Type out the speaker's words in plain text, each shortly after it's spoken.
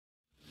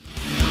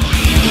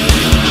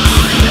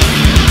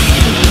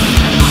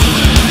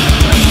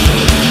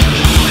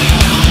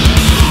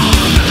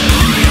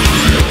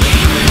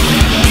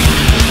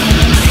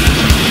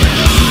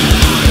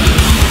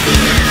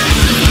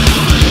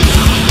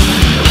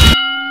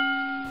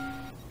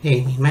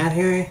Hey, Matt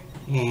here,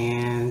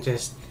 and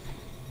just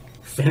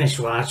finished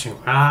watching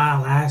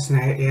Raw last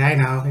night. Yeah, I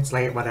know, it's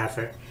late,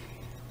 whatever,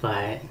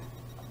 but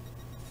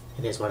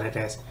it is what it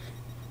is.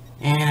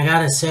 And I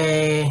gotta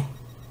say,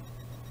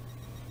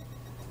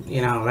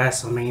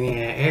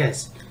 WrestleMania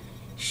is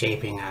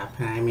shaping up.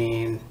 I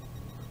mean,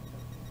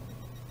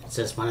 it's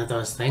just one of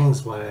those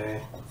things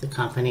where the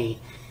company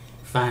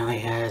finally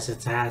has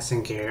its ass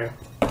in gear,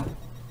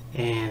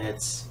 and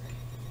it's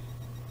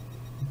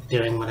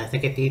doing what I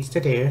think it needs to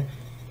do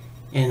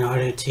in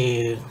order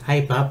to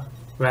hype up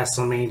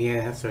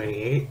WrestleMania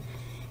 38,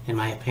 in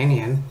my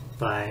opinion,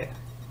 but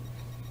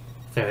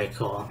very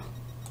cool.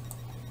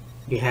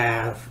 You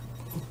have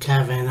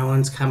Kevin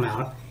Owens come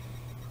out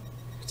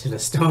to the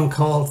Stone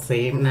Cold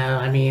theme. Now,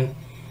 I mean,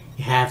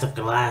 you have the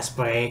glass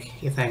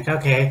break. You think,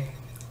 okay,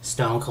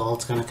 Stone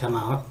Cold's gonna come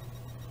out.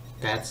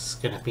 That's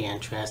gonna be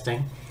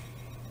interesting.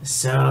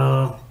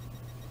 So,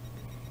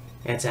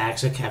 it's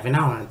actually Kevin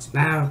Owens.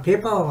 Now,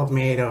 people have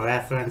made a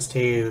reference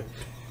to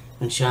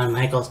when Shawn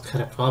Michaels cut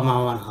a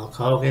promo on Hulk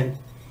Hogan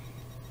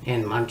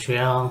in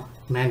Montreal,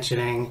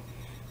 mentioning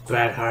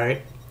Bret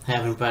Hart,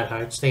 having Bret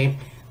Hart's theme.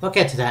 We'll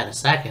get to that in a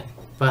second.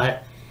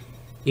 But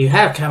you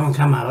have Kevin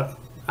come out,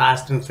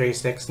 Austin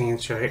 316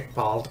 shirt,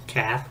 bald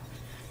cap.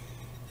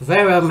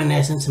 Very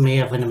reminiscent to me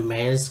of when The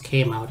Miz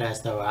came out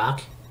as The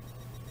Rock.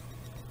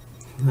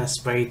 The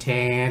spray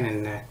tan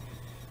and the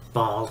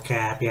bald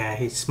cap. Yeah,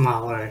 he's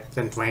smaller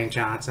than Dwayne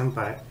Johnson,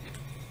 but,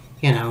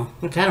 it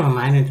kind of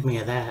reminded me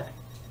of that.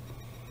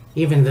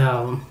 Even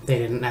though they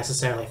didn't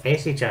necessarily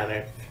face each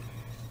other.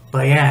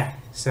 But yeah,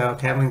 so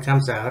Kevin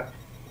comes out.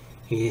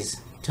 He's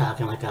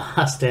talking like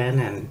Austin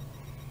and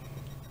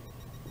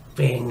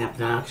being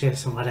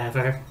obnoxious and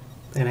whatever.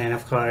 And then,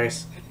 of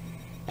course,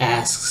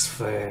 asks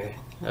for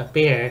a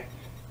beer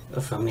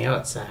from the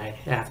outside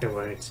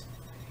afterwards.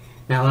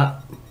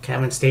 Now,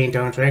 Kevin Steen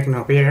don't drink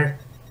no beer.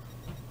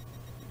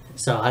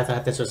 So I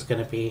thought this was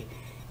going to be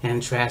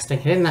interesting.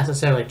 He didn't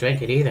necessarily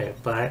drink it either,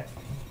 but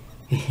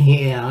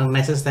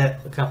messes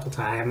that a couple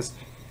times,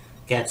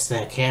 gets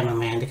the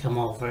cameraman to come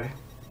over,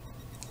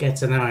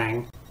 gets in the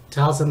ring,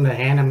 tells him to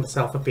hand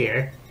himself a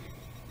beer,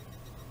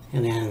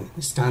 and then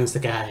stuns the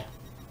guy,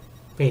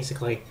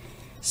 basically.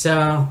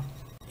 So,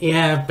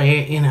 yeah,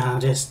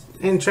 just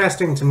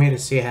interesting to me to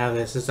see how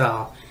this is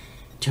all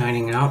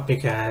turning out,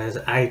 because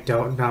I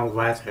don't know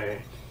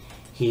whether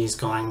he's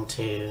going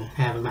to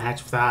have a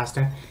match with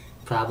Austin.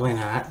 Probably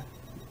not.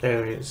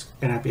 There is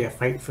going to be a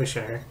fight for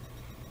sure.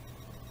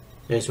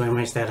 There's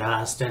rumors that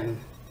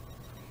Austin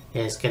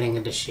is getting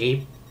into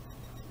shape,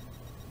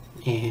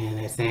 and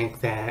I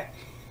think that,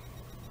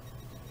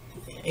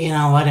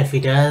 if he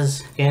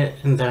does get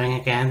in the ring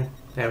again,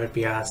 that would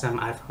be awesome.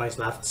 I've always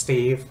loved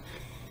Steve.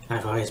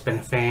 I've always been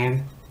a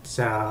fan,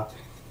 so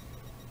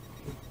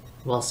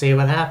we'll see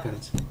what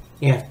happens.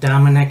 You have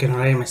Dominic and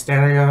Rey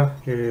Mysterio,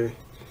 who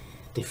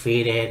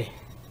defeated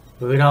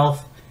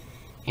Rudolph,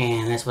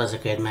 and this was a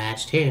good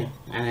match too.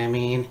 And I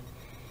mean,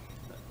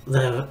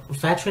 the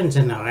veterans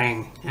in the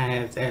ring,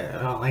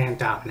 and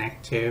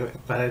Dominic too,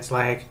 but it's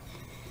like,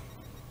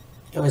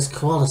 it was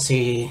cool to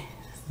see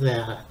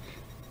the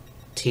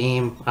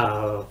team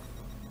of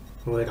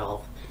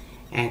Rudolph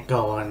and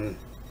going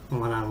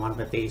one-on-one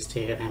with these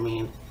two. I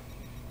mean,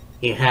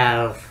 you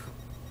have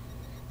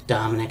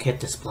Dominic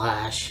hit the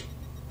splash,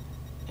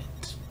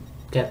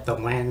 get the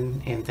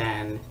win, and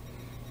then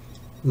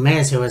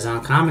Miz, who was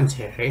on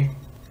commentary,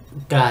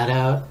 got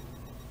out,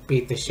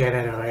 beat the shit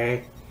out of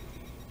Ray,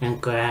 and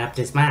grabbed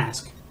his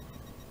mask.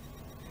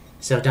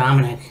 So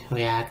Dominic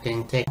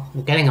reacting to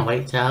getting a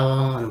white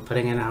towel and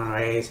putting it on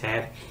Ray's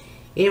head,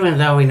 even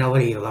though we know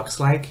what he looks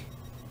like.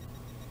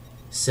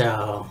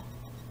 So,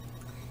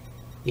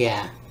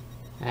 yeah,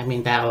 I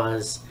mean, that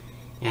was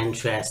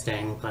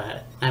interesting,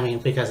 but I mean,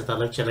 because of the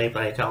Lucha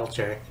Libre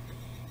culture,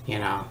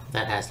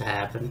 that has to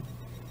happen.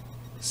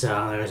 So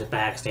there was a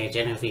backstage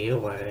interview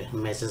where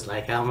Miz is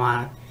like, I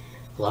want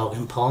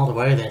Logan Paul to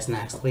wear this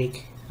next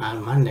week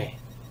on Monday,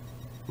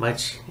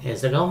 which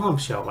is the go-home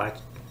show, which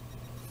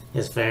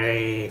is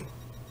very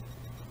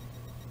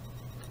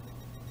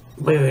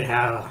weird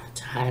how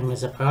time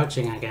is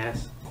approaching, I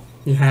guess.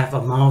 You have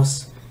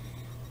Amos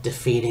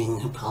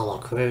defeating Apollo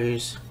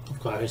Crews, of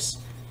course.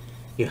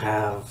 You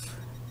have,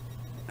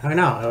 it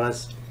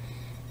was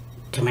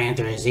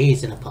Commander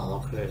Aziz and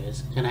Apollo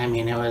Crews. And I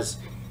mean, it was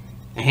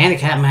a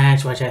handicap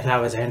match, which I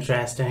thought was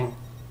interesting.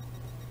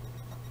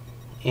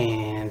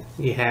 And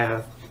you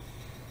have,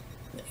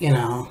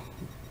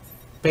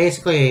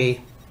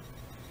 basically,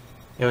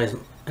 it was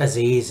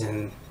Aziz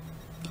and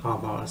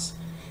Almost,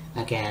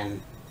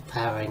 again,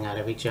 powering out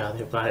of each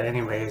other. But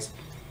anyways,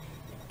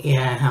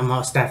 yeah,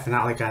 Almost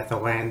definitely got the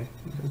win,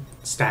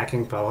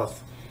 stacking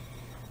both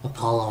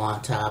Apollo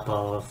on top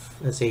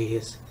of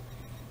Aziz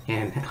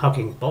and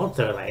hooking both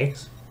their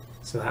legs.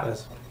 So that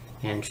was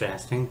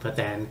interesting. But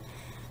then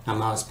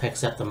Almost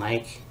picks up the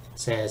mic,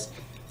 says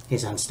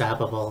he's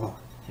unstoppable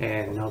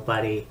and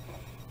nobody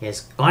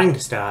is going to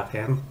stop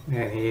him,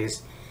 and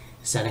he's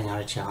setting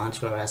out a challenge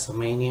for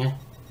WrestleMania.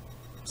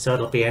 So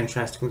it'll be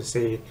interesting to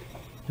see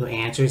who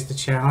answers the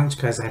challenge,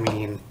 because I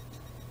mean,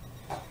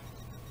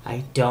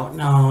 I don't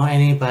know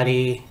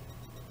anybody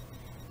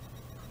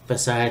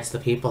besides the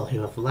people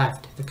who have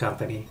left the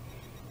company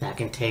that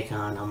can take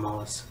on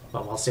Omos,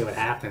 but we'll see what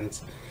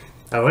happens.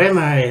 The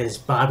rumor is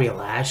Bobby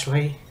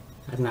Lashley.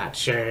 I'm not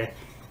sure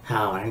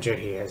how injured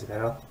he is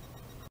though.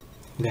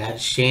 We got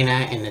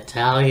Shayna and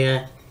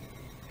Natalya,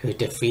 who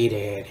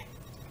defeated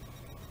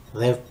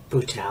Liv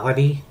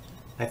Brutality,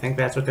 I think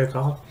that's what they're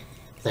called.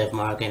 Liv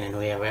Morgan and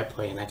Rhea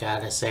Ripley, and I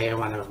gotta say,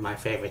 one of my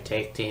favorite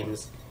tag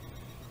teams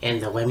in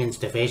the women's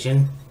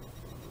division.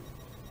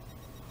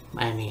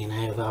 I mean,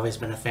 I've always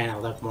been a fan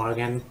of Liv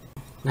Morgan.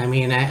 I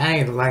mean,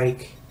 I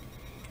like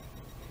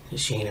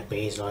Shayna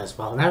Baszler as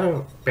well.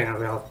 Never been a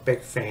real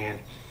big fan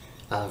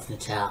of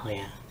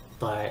Natalya,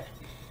 but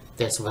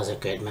this was a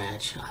good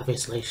match.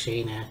 Obviously,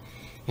 Shayna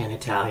and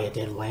Natalya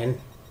did win.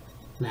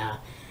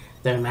 Now,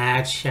 their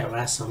match at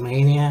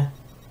WrestleMania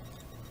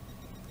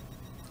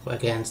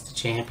against the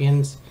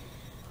champions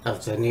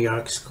of the New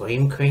York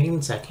Scream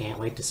Queens. I can't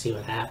wait to see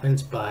what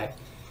happens, but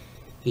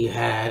you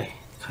had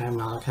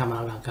Carmella come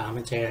out on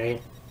commentary,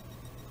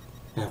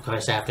 and of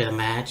course after the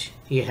match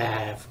you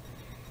have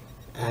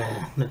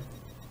an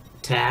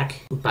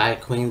attack by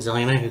Queen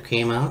Zelina, who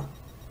came out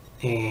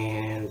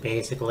and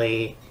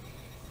basically,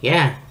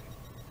 yeah,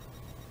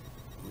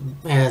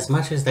 as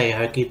much as they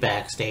argued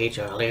backstage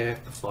earlier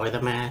before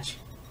the match,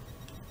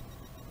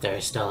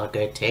 they're still a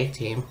good tag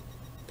team.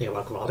 They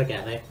work well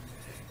together.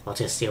 We'll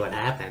just see what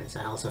happens.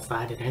 I also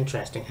find it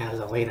interesting how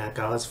Zelina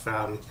goes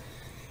from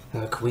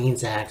her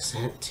Queen's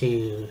accent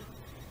to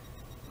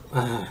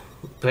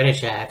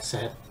British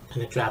accent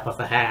in a drop of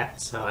a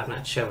hat, so I'm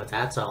not sure what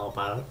that's all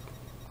about.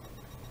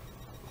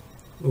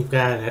 We've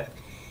got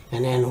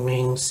an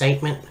in-ring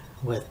segment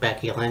with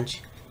Becky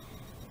Lynch,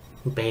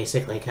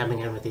 basically coming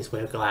in with these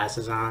weird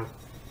glasses on.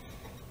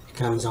 She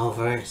comes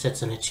over,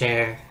 sits in a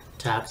chair,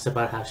 talks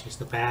about how she's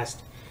the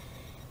best,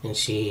 and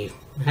she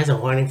has a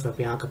warning for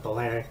Bianca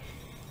Belair,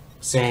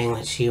 saying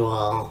that she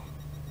will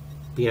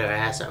beat her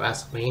ass at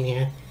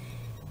WrestleMania.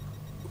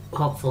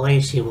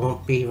 Hopefully she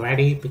won't be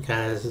ready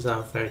because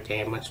of her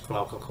damaged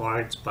vocal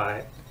cords,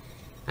 but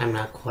I'm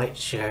not quite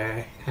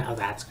sure how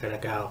that's gonna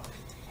go.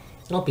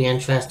 It'll be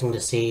interesting to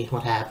see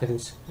what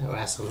happens at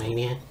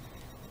WrestleMania,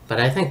 but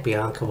I think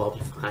Bianca will be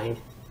fine,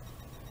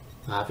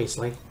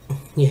 obviously.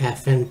 You have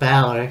Finn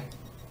Balor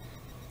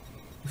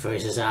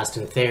versus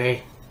Austin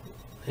Theory,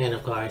 and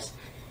of course,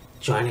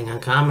 joining on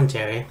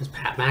commentary was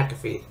Pat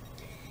McAfee.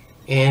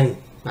 And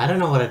I don't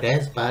know what it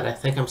is, but I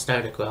think I'm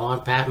starting to grow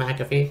on Pat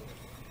McAfee.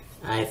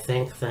 I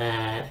think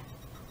that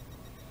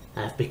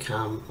I've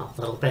become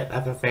a little bit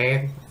of a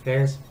fan of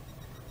his.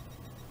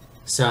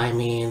 So I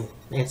mean,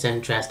 it's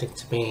interesting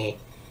to me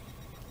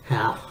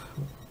how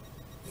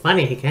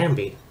funny he can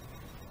be.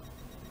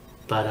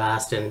 But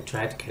Austin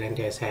tried to get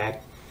into his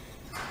head,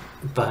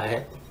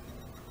 but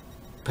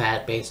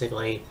Pat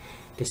basically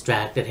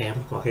distracted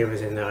him while he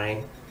was in the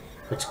ring,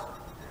 which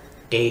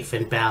gave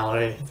Finn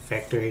Balor the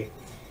victory.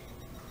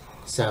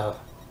 So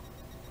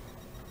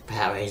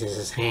Pat raises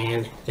his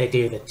hand, they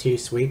do the too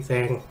sweet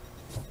thing,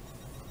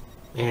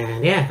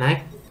 and yeah,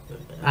 I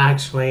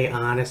actually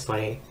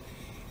honestly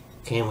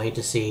can't wait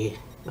to see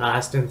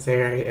Austin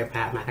Theory and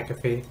Pat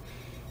McAfee.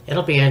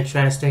 It'll be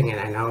interesting, and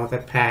I know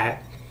that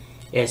Pat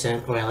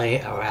isn't really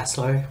a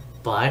wrestler,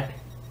 but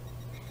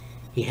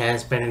he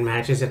has been in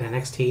matches in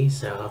NXT,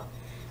 so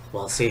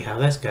we'll see how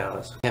this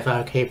goes. We have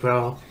RK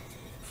Bro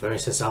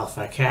versus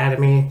Alpha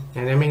Academy,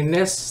 and I mean,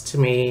 this to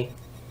me,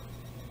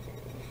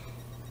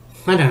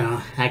 I don't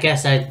know, I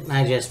guess I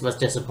just was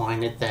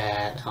disappointed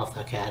that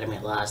Alpha Academy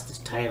lost its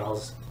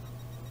titles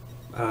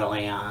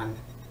early on.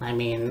 I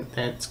mean,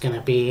 it's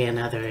gonna be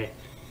another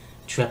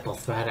triple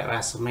threat at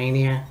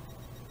WrestleMania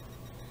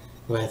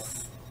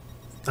with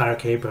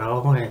RK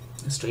Bro and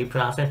the Street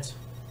Profits.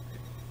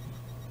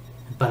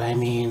 But I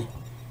mean,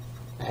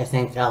 I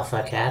think Alpha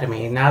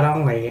Academy not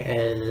only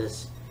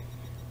is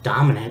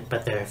dominant,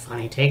 but they're a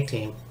funny tag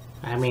team.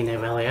 I mean, they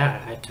really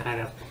are. I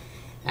kind of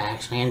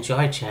actually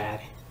enjoy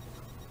Chad.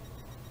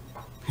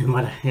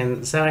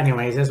 And so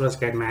anyways, this was a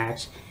good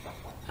match.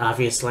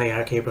 Obviously,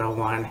 RK Bro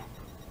won.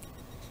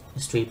 The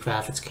Street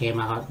Profits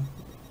came out,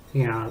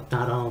 you know,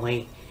 not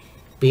only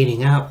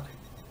beating up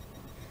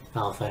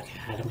Alpha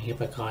Academy,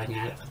 but going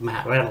at it with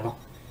Matt Riddle.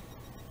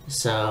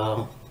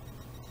 So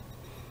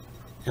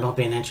it'll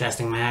be an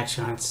interesting match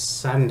on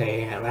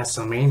Sunday at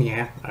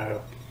WrestleMania,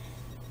 or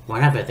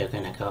whenever they're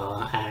gonna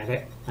go at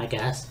it, I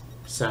guess.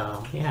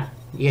 So yeah,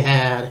 you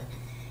had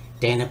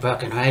Dana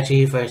Brooke and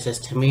Reggie versus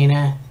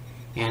Tamina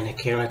and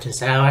Akira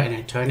Tozawa in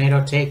a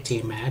Tornado Tag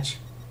Team match.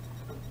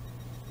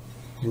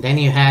 And then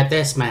you had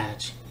this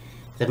match,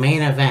 the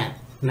main event.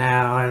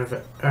 Now,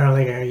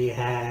 earlier you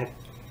had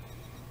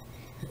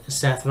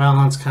Seth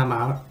Rollins come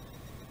out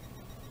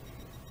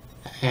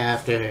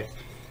after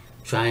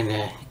trying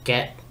to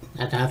get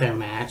another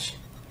match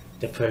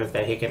to prove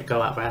that he could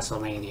go at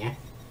WrestleMania.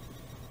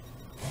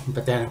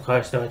 But then, of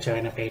course, the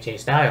return of AJ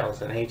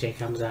Styles, and AJ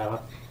comes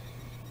out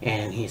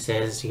and he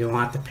says, "You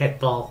want the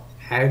Pitbull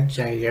Edge?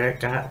 Or you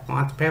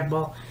want the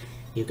Pitbull?"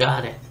 You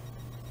got it.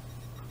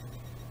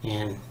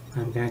 And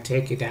I'm going to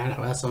take you down at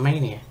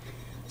WrestleMania.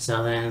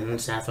 So then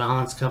Seth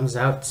Rollins comes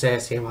out,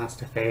 says he wants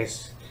to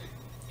face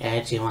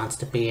Edge, he wants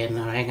to be in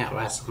the ring at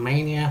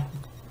WrestleMania.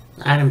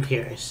 Adam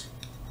Pearce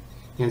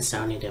and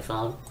Sonya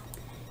Deville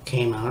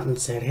came out and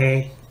said,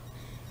 hey,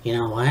 you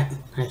know what?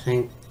 I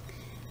think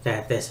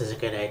that this is a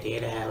good idea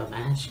to have a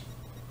match.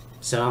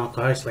 So, of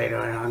course, later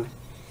on,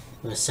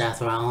 it was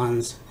Seth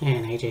Rollins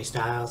and AJ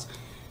Styles.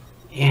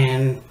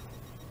 And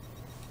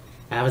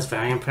I was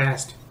very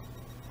impressed.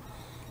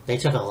 They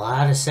took a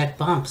lot of sick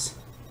bumps.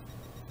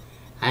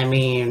 I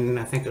mean,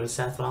 I think it was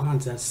Seth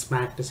Rollins that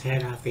smacked his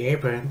head off the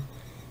apron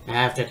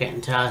after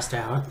getting tossed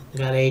out. We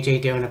got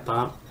AJ doing a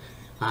bump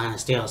on the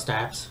steel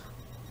steps.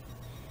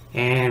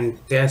 And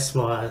this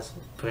was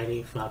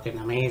pretty fucking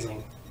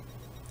amazing.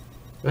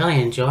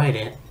 Really enjoyed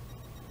it.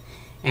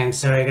 And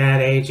so I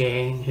got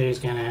AJ, who's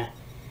gonna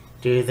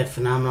do the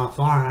phenomenal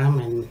forearm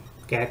and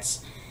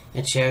gets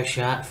a chair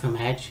shot from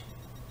Edge,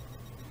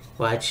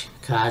 which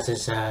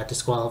causes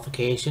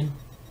disqualification.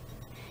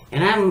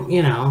 And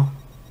I'm,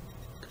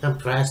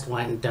 impressed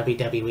when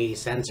WWE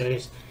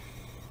censors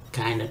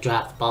kind of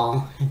drop the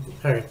ball,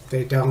 or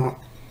they don't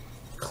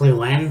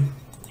clue in,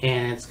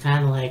 and it's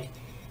kind of like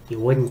you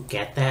wouldn't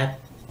get that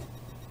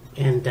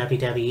in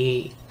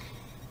WWE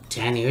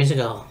 10 years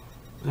ago.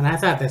 And I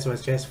thought this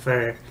was just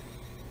for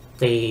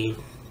the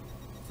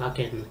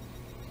fucking,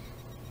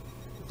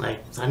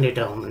 like,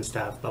 Thunderdome and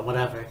stuff, but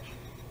whatever.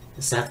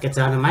 Seth gets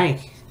on the mic.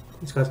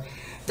 He goes,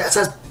 "This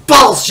is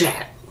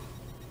bullshit!"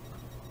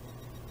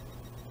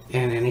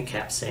 And then he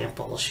kept saying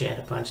bullshit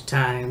a bunch of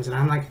times, and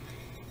I'm like,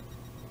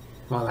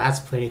 well, that's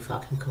pretty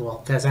fucking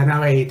cool. Because I know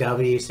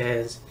AEW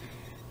says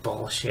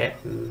bullshit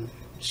and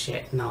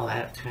shit and all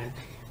that kind of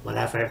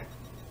whatever.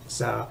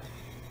 So,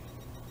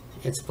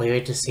 it's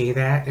weird to see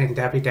that in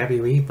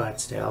WWE, but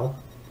still.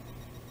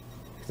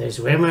 There's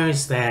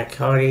rumors that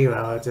Cody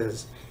Rhodes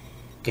is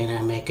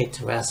gonna make it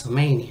to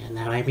WrestleMania.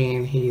 Now, I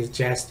mean, he's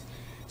just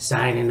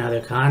signed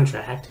another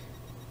contract.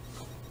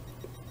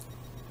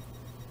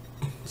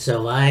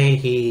 So why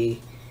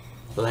he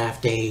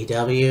left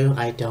AEW,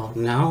 I don't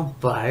know,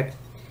 but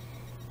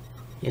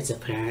it's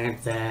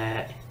apparent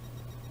that,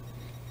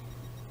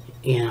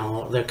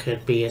 there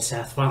could be a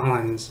Seth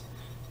Rollins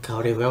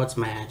Cody Rhodes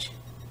match,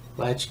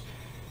 which,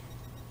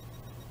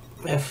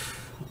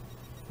 if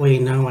we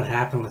know what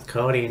happened with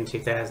Cody in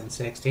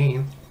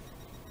 2016,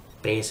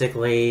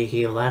 basically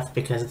he left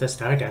because of the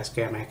Stardust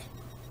gimmick.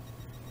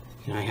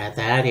 He had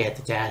that, he had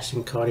the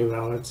dashing Cody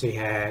Rhodes, he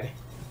had,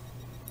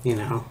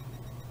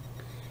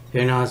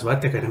 who knows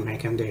what they're going to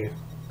make him do.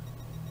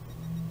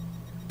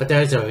 But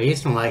there's a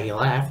reason why he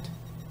left.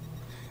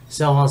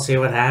 So we'll see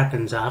what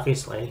happens,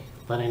 obviously.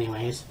 But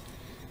anyways,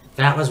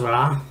 that was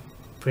Raw.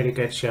 Pretty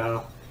good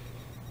show.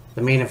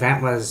 The main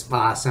event was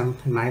awesome,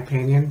 in my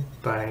opinion.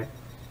 But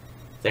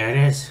there it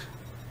is.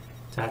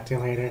 Talk to you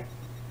later.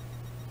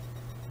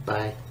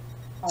 Bye.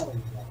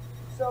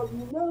 So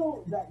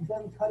that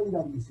them cutting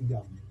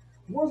WCW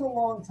was a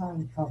long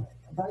time coming.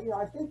 But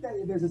I think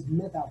that there's this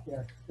myth out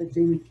there that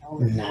Jamie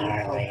Keller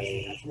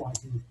that's why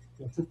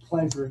he took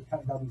pleasure in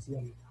cutting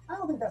WCW. I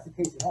don't think that's the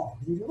case at all.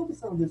 Because if you look at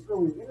some of his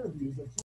earlier interviews,